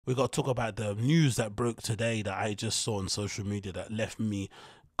We got to talk about the news that broke today that I just saw on social media that left me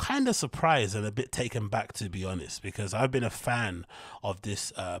kind of surprised and a bit taken back, to be honest, because I've been a fan of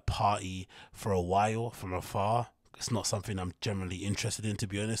this party for a while from afar. It's not something I'm generally interested in, to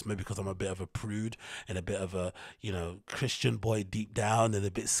be honest. Maybe because I'm a bit of a prude and a bit of a, Christian boy deep down, and a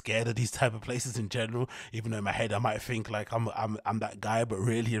bit scared of these type of places in general. Even though in my head I might think like I'm that guy, but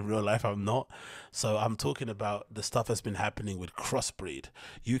really in real life I'm not. So I'm talking about the stuff that's been happening with Crossbreed.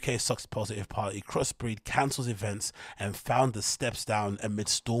 UK Sox positive party. Crossbreed cancels events and founder steps down amid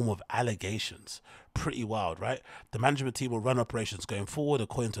storm of allegations. Pretty wild, right? The management team will run operations going forward,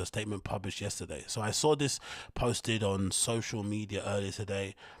 according to a statement published yesterday. So I saw this posted on social media earlier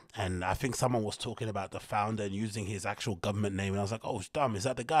today, and I think someone was talking about the founder and using his actual government name, and I was like, oh, it's dumb, is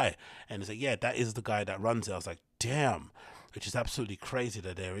that the guy? And it's like, yeah, that is the guy that runs it. I was like, damn, which is absolutely crazy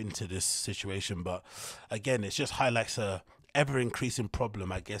that they're into this situation. But again, it just highlights a ever increasing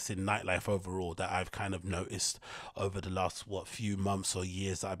problem, I guess, in nightlife overall that I've kind of noticed over the last few months or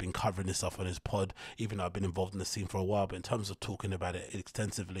years that I've been covering this stuff on this pod, even though I've been involved in the scene for a while. But in terms of talking about it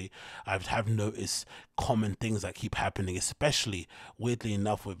extensively, have noticed common things that keep happening, especially weirdly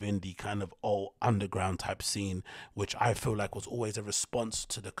enough within the kind of old underground type scene, which I feel like was always a response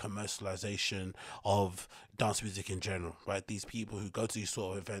to the commercialization of dance music in general, right? These people who go to these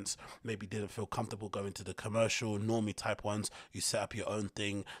sort of events maybe didn't feel comfortable going to the commercial normie type ones. You set up your own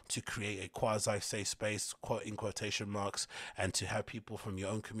thing to create a quasi safe space, quote in quotation marks, and to have people from your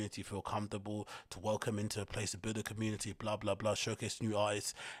own community feel comfortable to welcome into a place to build a community, blah blah blah, showcase new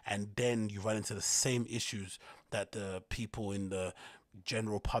artists. And then you run into the same issues that the people in the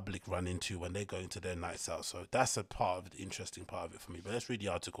general public run into when they go into their nights out. So that's a part of the interesting part of it for me. But let's read the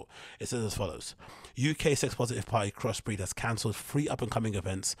article. It says as follows: UK sex positive party Crossbreed has cancelled 3 up-and-coming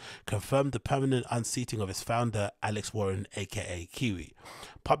events, confirmed the permanent unseating of its founder Alex Warren, aka Kiwi.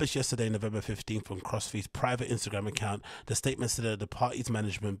 Published yesterday, November 15th, on Crossbreed's private Instagram account, the statement said that the party's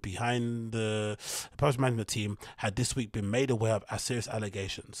management team had this week been made aware of serious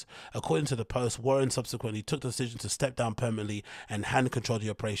allegations. According to the post, Warren subsequently took the decision to step down permanently and hand control the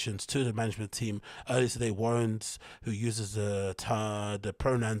operations to the management team. Earlier today, Warrens, who uses the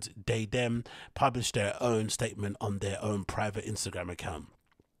pronouns they them, published their own statement on their own private Instagram account.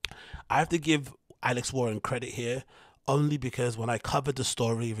 I have to give Alex Warren credit here, only because when I covered the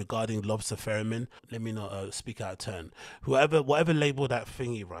story regarding Lobster Ferryman, let me not speak out of turn. Whatever label that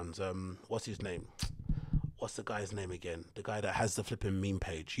thing he runs, what's his name? What's the guy's name again? The guy that has the flipping meme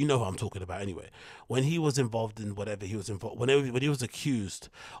page. You know who I'm talking about anyway. When he was involved in whatever he was involved, when he was accused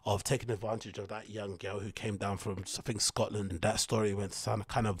of taking advantage of that young girl who came down from, I think, Scotland, and that story went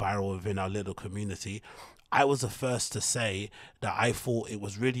kind of viral within our little community, I was the first to say that I thought it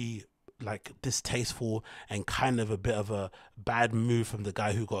was really like distasteful and kind of a bit of a bad move from the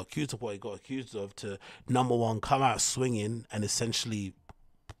guy who got accused of what he got accused of to, number one, come out swinging and essentially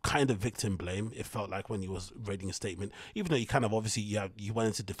kind of victim blame. It felt like when he was reading a statement, even though he kind of obviously he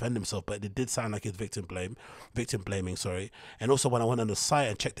wanted to defend himself, but it did sound like it's victim blaming, sorry. And also when I went on the site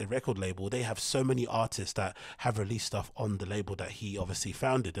and checked the record label, they have so many artists that have released stuff on the label that he obviously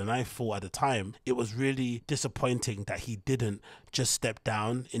founded, and I thought at the time it was really disappointing that he didn't just step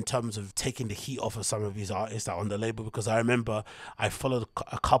down in terms of taking the heat off of some of these artists that are on the label, because I remember I followed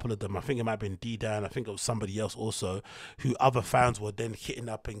a couple of them. I think it might have been D-Dan, I think it was somebody else also, who other fans were then hitting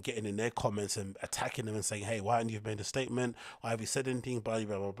up and getting in their comments and attacking them and saying, hey, why haven't you made a statement? Why have you said anything? Blah,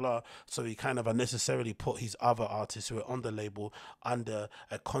 blah, blah, blah. So he kind of unnecessarily put his other artists who were on the label under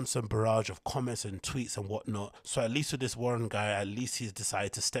a constant barrage of comments and tweets and whatnot. So at least with this Warren guy, at least he's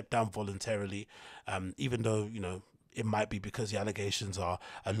decided to step down voluntarily, even though, it might be because the allegations are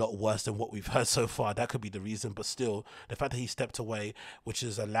a lot worse than what we've heard so far. That could be the reason, but still, the fact that he stepped away, which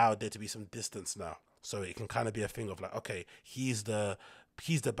has allowed there to be some distance now. So it can kind of be a thing of like, okay, he's the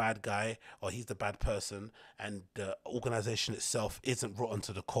bad guy, or he's the bad person, and the organization itself isn't rotten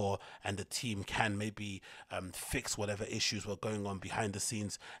to the core, and the team can maybe fix whatever issues were going on behind the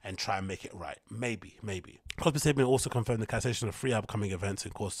scenes and try and make it right. Maybe. Crosby statement also confirmed the cancellation of 3 upcoming events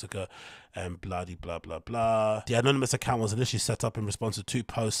in Corsica and blah blah blah blah. The anonymous account was initially set up in response to 2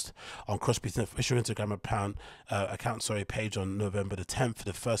 posts on Crosby's official Instagram page on November the 10th.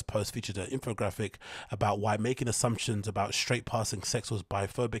 The first post featured an infographic about why making assumptions about straight passing sex was was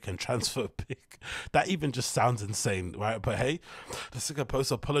biphobic and transphobic. That even just sounds insane, right? But hey, the Zynga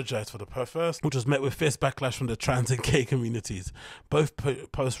post apologized for the first, which was met with fierce backlash from the trans and gay communities. Both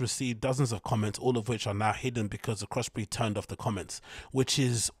posts received dozens of comments, all of which are now hidden because the Crossbreed turned off the comments, which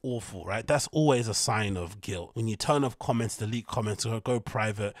is awful, right? That's always a sign of guilt. When you turn off comments, delete comments, or go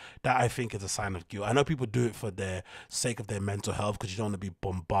private, that I think is a sign of guilt. I know people do it for their sake of their mental health, because you don't want to be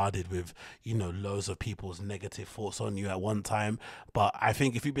bombarded with, you know, loads of people's negative thoughts on you at one time. But I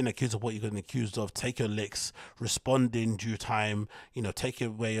think if you've been accused of what you've been accused of, take your licks, respond in due time, you know, take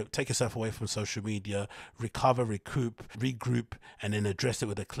yourself away from social media, recover, recoup, regroup, and then address it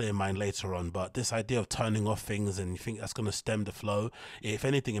with a clear mind later on. But this idea of turning off things and you think that's going to stem the flow, if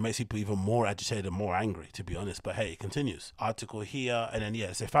anything, it makes people even more agitated and more angry, to be honest. But hey, it continues. Article here, and then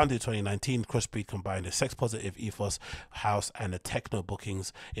yes, they founded in 2019. Crossbreed combined a sex positive ethos, house, and the techno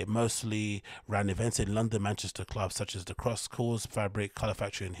bookings. It mostly ran events in London, Manchester clubs such as the Cross, Cause, Fabric, Colour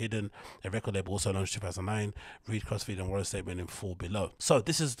Factory, and Hidden. A record label also launched 2009. Read Crossbreed and Warren statement in full below. So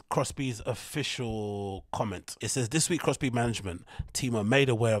this is Crossbreed's official comment. It says, this week Crossbreed management team are made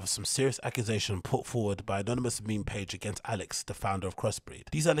aware of some serious accusation put forward by anonymous meme page against Alex, the founder of Crossbreed.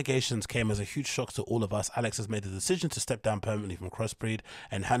 These allegations came as a huge shock to all of us. Alex has made the decision to step down permanently from Crossbreed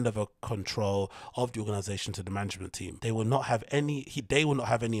and hand over control of the organization to the management team. They will not have any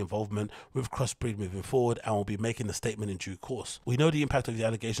involvement with Crossbreed moving forward and will be making a statement in due course. We know the impact of the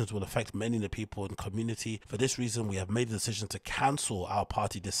allegations will affect many of the people in the community. For this reason, we have made the decision to cancel our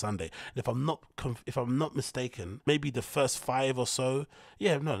party this Sunday. And if I'm not mistaken, maybe the first 5 or so,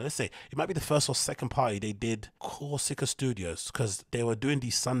 let's say it might be the first or second party they did Corsica Studios, because they were doing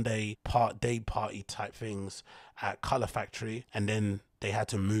these Sunday day party type things at Colour Factory, and then they had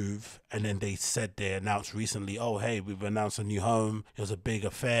to move, and then they announced recently, oh hey, we've announced a new home. It was a big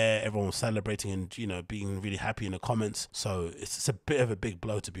affair, everyone was celebrating and, you know, being really happy in the comments. So it's a bit of a big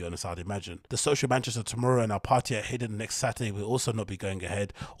blow, to be honest, I'd imagine. The Social Manchester tomorrow and our party at Hidden next Saturday will also not be going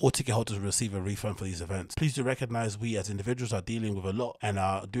ahead. All ticket holders will receive a refund for these events. Please do recognize we as individuals are dealing with a lot and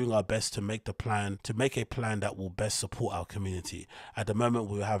are doing our best to make a plan that will best support our community. At the moment,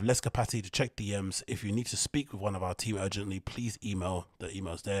 we will have less capacity to check DMs. If you need to speak with one of our team urgently, please email. The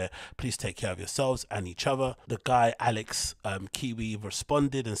email's there. Please take care of yourselves and each other. The guy Alex Kiwi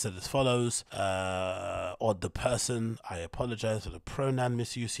responded and said as follows, or the person, I apologize for the pronoun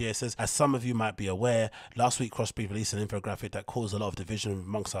misuse here. It says, as some of you might be aware, last week Crossbreed released an infographic that caused a lot of division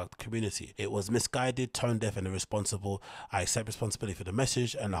amongst our community. It was misguided, tone deaf, and irresponsible. I accept responsibility for the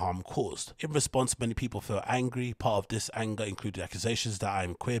message and the harm caused. In response, many people feel angry. Part of this anger included accusations that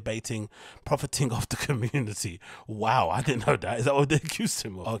I'm queer baiting, profiting off the community. Wow, I didn't know that. Is that what they accused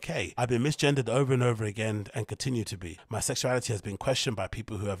him of? Okay, I've been misgendered over and over again and continue to be. My sexuality has been questioned by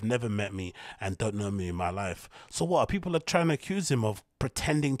people who have never met me and don't know me in my life. So what? People are trying to accuse him of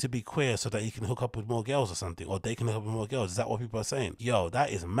pretending to be queer so that he can hook up with more girls or something, or they can hook up with more girls. Is that what people are saying? Yo, that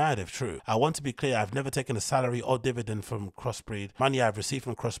is mad if true. I want to be clear, I've never taken a salary or dividend from Crossbreed. Money I've received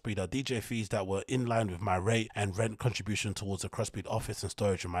from Crossbreed are DJ fees that were in line with my rate and rent contribution towards the Crossbreed office and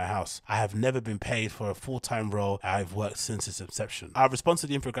storage in my house. I have never been paid for a full-time role I've worked since its inception. Our response to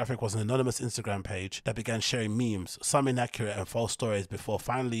the infographic was an anonymous Instagram page that began sharing memes, some inaccurate and false stories, before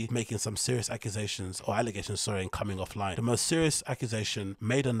finally making some serious allegations and coming offline. The most serious accusation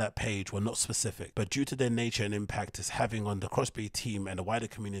made on that page were not specific, but due to their nature and impact it's having on the Crossbreed team and the wider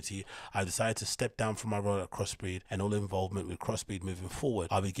community, I decided to step down from my role at Crossbreed and all involvement with Crossbreed moving forward.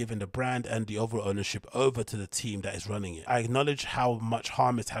 I'll be giving the brand and the overall ownership over to the team that is running it. I acknowledge how much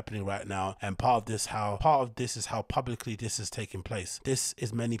harm is happening right now, and part of this is how publicly this is taking place. This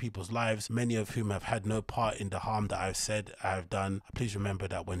is many people's lives, many of whom have had no part in the harm that I've said I've done. Please remember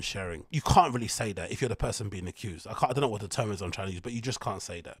that when sharing. You can't really say that if you're the person being accused. I don't know what the term is I'm trying to use, but you just can't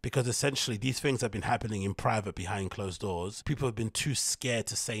say that, because essentially these things have been happening in private behind closed doors. People have been too scared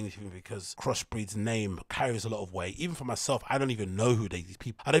to say anything because Crossbreed's name carries a lot of weight. Even for myself, I don't even know who these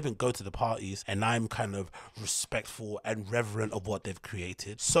people. I don't even go to the parties, and I'm kind of respectful and reverent of what they've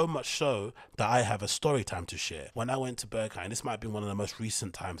created. So much so that I have a story time to share. When I went to Berghain, this might have been one of the most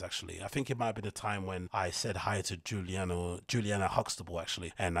recent times actually. I think it might have been the time when I said hi to Juliana Huxtable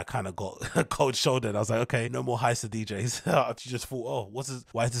actually, and I kind of got a cold shoulder and I was like, okay, no more highs to DJs. She just thought, oh,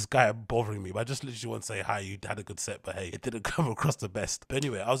 why is this guy bothering me? But I just literally want to say hi, you had a good set, but hey, it didn't come across the best. But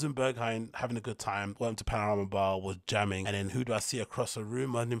anyway, I was in Berghain having a good time, went to Panorama Bar, was jamming, and then who do I see across the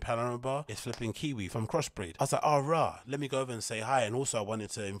room in Panorama Bar? It's flipping Kiwi from Crossbreed. I was like, oh rah, let me go over and say hi. And also I wanted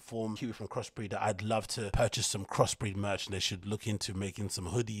to inform Kiwi from Crossbreed that I'd love to purchase some Crossbreed merch, and they should look into making some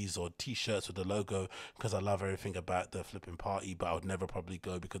hoodies or t-shirts with the logo, because I love everything about the flipping party, but I would never probably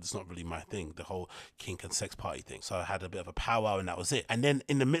go because it's not really my thing, the whole kink and sex party thing. So I had a bit of a powwow, and that was it. And then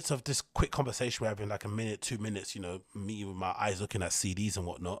in the midst of this quick conversation we're having, like a minute, 2 minutes, you know, me with my eyes looking at CDs and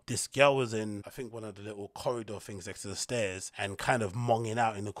whatnot, this girl was in, I think, one of the little corridor things next to the stairs and kind of monging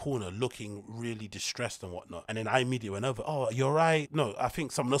out in the corner, looking really distressed and whatnot. And then I immediately went over, oh, you're right. No, I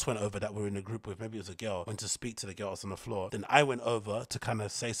think someone else went over that we're in a group with, maybe it was a girl, went to speak to the girls on the floor. Then I went over to kind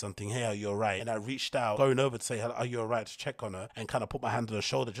of say something, hey, are you all right? And I reached out, going over to say, are you all right, to check on her, and kind of put my hand on her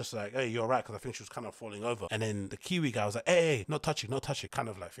shoulder, just like, hey, you're all right, because I think she was kind of falling over. And then the Kiwi guy was like, hey, no touching, kind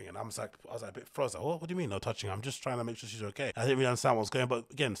of like thinking. I was like a bit frozen. What do you mean no touching? I'm just trying to make sure she's okay. I didn't really understand what was going on, but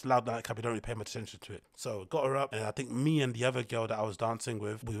again, it's loud nightclub, you don't really pay much attention to it. So got her up, and I think me and the other girl that I was dancing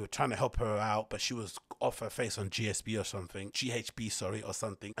with, we were trying to help her out, but she was off her face on GHB or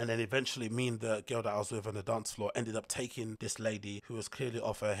something. And then eventually me and the girl that I was with on the dance floor ended up taking this lady who was clearly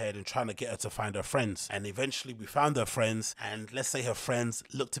off her head and trying to get her to find her friends. And eventually we found her friends, and let's say her friends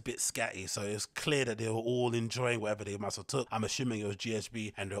looked a bit scatty, so it was clear that they were all enjoying whatever they must have took. I'm assuming it was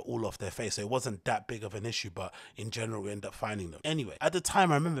GHB, and they're all off their face, so it wasn't that big of an issue, but in general we ended up finding them. Anyway, at the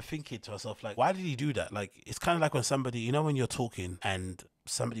time I remember thinking to myself, like, why did he do that? Like, it's kind of like when somebody, you know, when you're talking and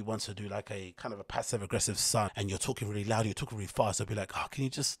somebody wants to do like a kind of a passive aggressive son and you're talking really loud, you're talking really fast, they'll be like, oh, can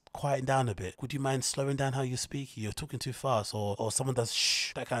you just quieten down a bit? Would you mind slowing down how you speak? You're talking too fast. Or someone does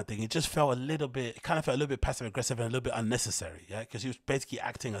shh, that kind of thing. It just felt it kind of felt a little bit passive aggressive and a little bit unnecessary, yeah, because he was basically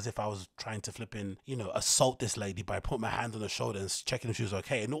acting as if I was trying to assault this lady by putting my hand on her shoulder and checking if she was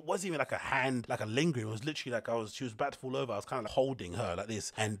okay. And it wasn't even like a hand, like a lingering. It was literally like she was about to fall over. I was kind of like holding her like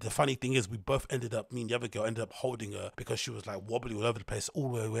this. And the funny thing is, we both ended up, me and the other girl ended up holding her because she was like wobbly all over the place,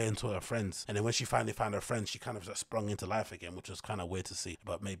 all the way into her friends. And then when she finally found her friends, she kind of just sprung into life again, which was kind of weird to see,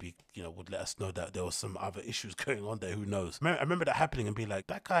 but maybe, you know, would let us know that there was some other issues going on there. Who knows? I remember that happening and be like,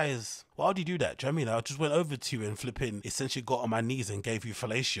 that guy is, why do you do that? Do you know what I mean? I just went over to you and flipping essentially got on my knees and gave you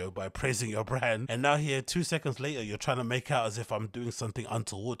fellatio by praising your brand, and now here 2 seconds later you're trying to make out as if I'm doing something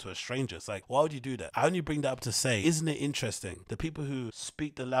untoward to a stranger. It's like, why would you do that? I only bring that up to say, isn't it interesting, the people who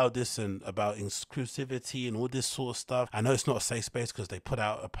speak the loudest and about exclusivity and all this sort of stuff, I know it's not a safe space because they put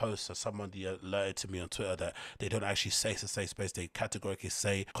out a post, or somebody alerted to me on Twitter that they don't actually say it's a safe space. They categorically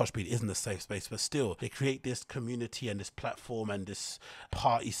say Crossbreed isn't a safe space, but still they create this community and this platform and this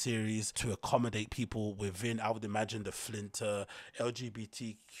party series to accommodate people within, I would imagine, the Flinter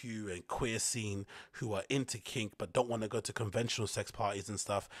LGBTQ and queer scene who are into kink but don't want to go to conventional sex parties and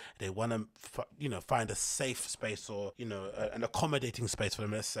stuff. They want to find a safe space, or an accommodating space for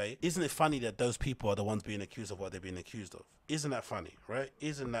them, let's say. Isn't it funny that those people are the ones being accused of what they're being accused of? Isn't that funny, right?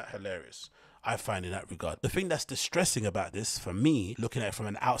 Isn't that hilarious? I find in that regard. The thing that's distressing about this, for me, looking at it from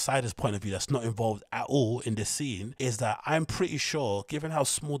an outsider's point of view that's not involved at all in this scene, is that I'm pretty sure, given how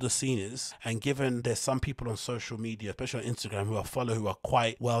small the scene is, and given there's some people on social media, especially on Instagram, who are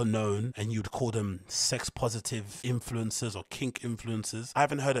quite well known, and you'd call them sex positive influencers or kink influencers, I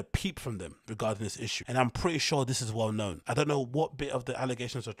haven't heard a peep from them regarding this issue. And I'm pretty sure this is well known. I don't know what bit of the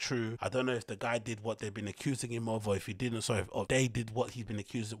allegations are true. I don't know if the guy did what they've been accusing him of, or if he didn't, or they did what he's been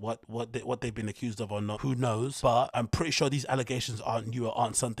accused of, what they've been accused of or not, who knows. But I'm pretty sure these allegations aren't new or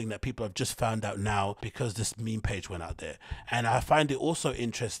aren't something that people have just found out now because this meme page went out there. And I find it also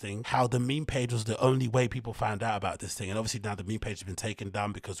interesting how the meme page was the only way people found out about this thing. And obviously now the meme page has been taken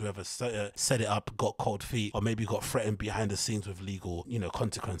down because whoever set it up got cold feet, or maybe got threatened behind the scenes with legal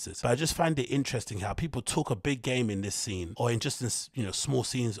consequences. But I just find it interesting how people talk a big game in this scene, or in just this small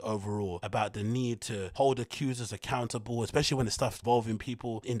scenes overall, about the need to hold accusers accountable, especially when it's stuff involving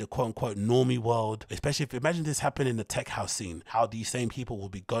people in the quote-unquote normie world. Especially if, imagine this happened in the tech house scene, how these same people will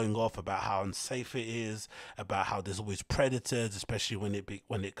be going off about how unsafe it is, about how there's always predators, especially when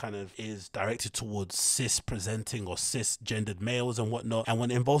it kind of is directed towards cis presenting or cisgendered males and whatnot. And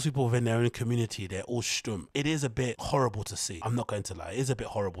when it involves people within their own community, they're all stum. It is a bit horrible to see. I'm not going to lie, it is a bit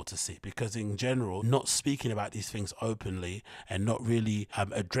horrible to see, because in general, not speaking about these things openly and not really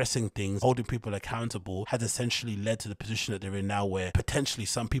addressing things, holding people accountable, has essentially led to the position that they're in now, where potentially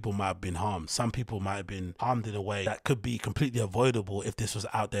some people might have been harmed. Some people might have been harmed in a way that could be completely avoidable if this was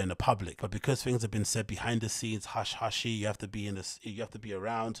out there in the public. But because things have been said behind the scenes, hush hushy, you have to be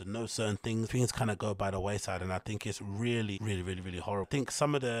around to know certain things kind of go by the wayside. And I think it's really, really, really, really horrible. I think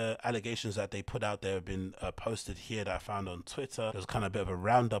some of the allegations that they put out there have been posted here that I found on Twitter. There's kind of a bit of a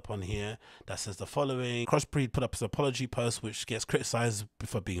roundup on here that says the following: Crossbreed put up his apology post, which gets criticized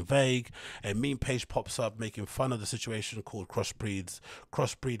for being vague. A meme page pops up making fun of the situation called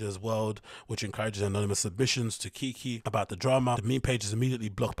Crossbreeders World, which encourages anonymous submissions to Kiki about the drama. The meme page is immediately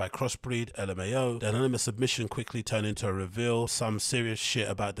blocked by Crossbreed, LMAO. The anonymous submission quickly turned into a reveal, some serious shit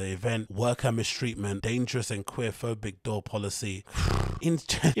about the event, worker mistreatment, dangerous and queerphobic door policy.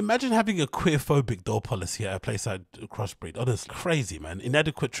 Imagine having a queerphobic door policy at a place like Crossbreed. Honestly, crazy, man.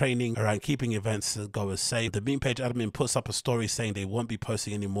 Inadequate training around keeping events goers safe. The meme page admin puts up a story saying they won't be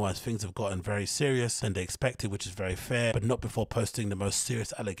posting anymore as things have gotten very serious than they expected, which is very fair, but not before posting the most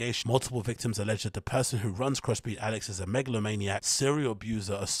serious allegation. Multiple victims allege that the person who runs Crossbreed, Alex, is a megalomaniac, serial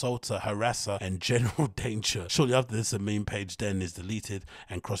abuser, assaulter, harasser, and general danger. Shortly after this, the meme page then is deleted,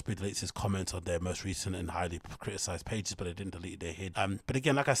 and Crossbreed deletes his comments on their most recent and highly criticized pages, but they didn't delete their hid. But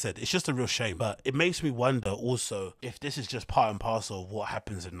again, like I said, it's just a real shame. But it makes me wonder also if this is just part and parcel of what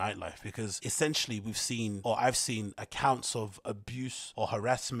happens in nightlife, because essentially we've seen, or I've seen, accounts of abuse or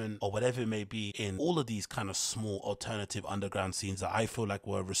harassment or whatever it may be in all of these kind of small alternative underground scenes that I feel like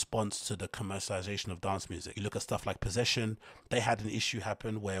were a response to the commercialization of dance music. You look at stuff like Possession, they had an issue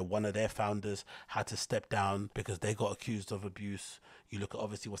happen where one of their founders had to step down because they got accused of abuse. You look at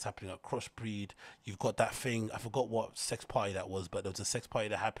obviously what's happening at Crossbreed. You've got that thing, I forgot what sex party that was, but there was a sex party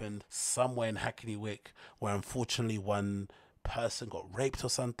that happened somewhere in Hackney Wick where unfortunately one person got raped or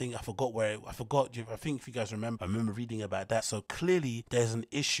something. I think if you guys remember, I remember reading about that. So clearly there's an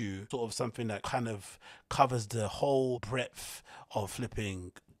issue, sort of something that kind of covers the whole breadth of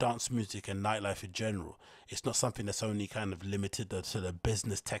flipping dance music and nightlife in general. It's not something that's only kind of limited to the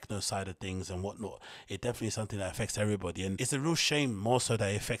business techno side of things and whatnot. It definitely is something that affects everybody, and it's a real shame more so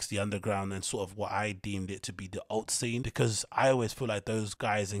that it affects the underground and sort of what I deemed it to be the alt scene, because I always feel like those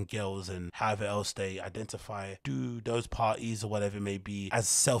guys and girls and however else they identify do those parties or whatever it may be as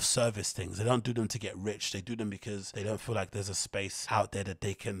self-service things. They don't do them to get rich. They do them because they don't feel like there's a space out there that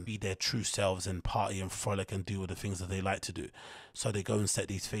they can be their true selves and party and frolic and do all the things that they like to do. So they go and set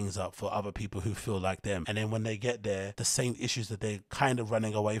these things up for other people who feel like them, and then when they get there, the same issues that they're kind of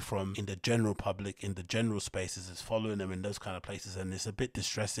running away from in the general public, in the general spaces, is following them in those kind of places, and it's a bit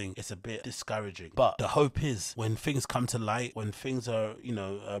distressing, it's a bit discouraging. But the hope is when things come to light, when things are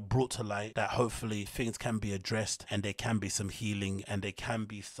brought to light, that hopefully things can be addressed and there can be some healing and there can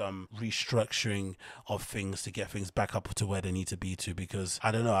be some restructuring of things to get things back up to where they need to be to, because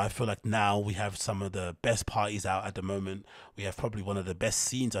I don't know, I feel like now we have some of the best parties out at the moment. We have probably one of the best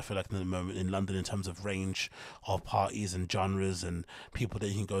scenes, I feel like, in the moment in London in terms of range of parties and genres and people that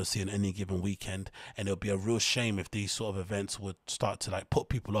you can go see on any given weekend. And it'll be a real shame if these sort of events would start to like put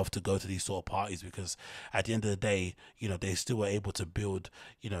people off to go to these sort of parties, because at the end of the day, they still were able to build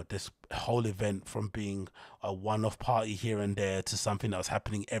this whole event from being a one-off party here and there to something that was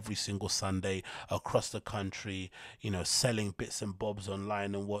happening every single Sunday across the country, selling bits and bobs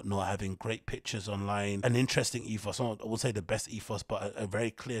online and whatnot, having great pictures online, an interesting ethos. I would say the best ethos, but a very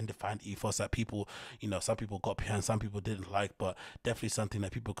clear and defined ethos that people, some people got behind, some people didn't like, but definitely something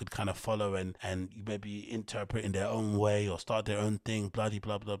that people could kind of follow and maybe interpret in their own way or start their own thing, blah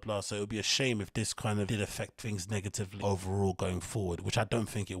blah blah blah. So it would be a shame if this kind of did affect things negatively overall going forward, which I don't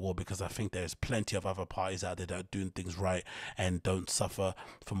think it will, because I think there's plenty of other parties out there that are doing things right and don't suffer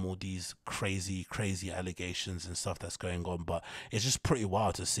from all these crazy allegations and stuff that's going on. But it's just pretty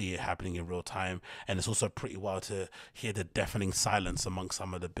wild to see it happening in real time, and it's also pretty wild to hear the deafening silence amongst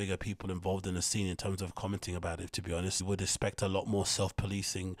some of the bigger people involved in the scene in terms of commenting about it. To be honest, we would expect a lot more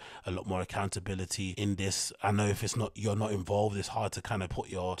self-policing, a lot more accountability in this. I know if you're not involved, it's hard to kind of put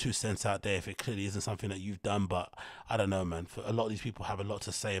your 2 cents out there if it clearly isn't something that you've done, but I don't know, man. For a lot of these people have a lot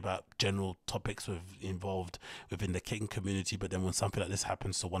to say about general topics involved within the kicking community, but then when something like this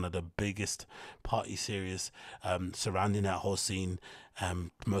happens to one of the biggest party series surrounding that whole scene,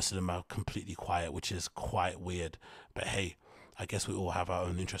 most of them are completely quiet, which is quite weird. But hey, I guess we all have our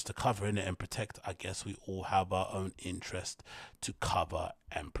own interest to cover in it and protect. I guess we all have our own interest to cover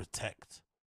and protect.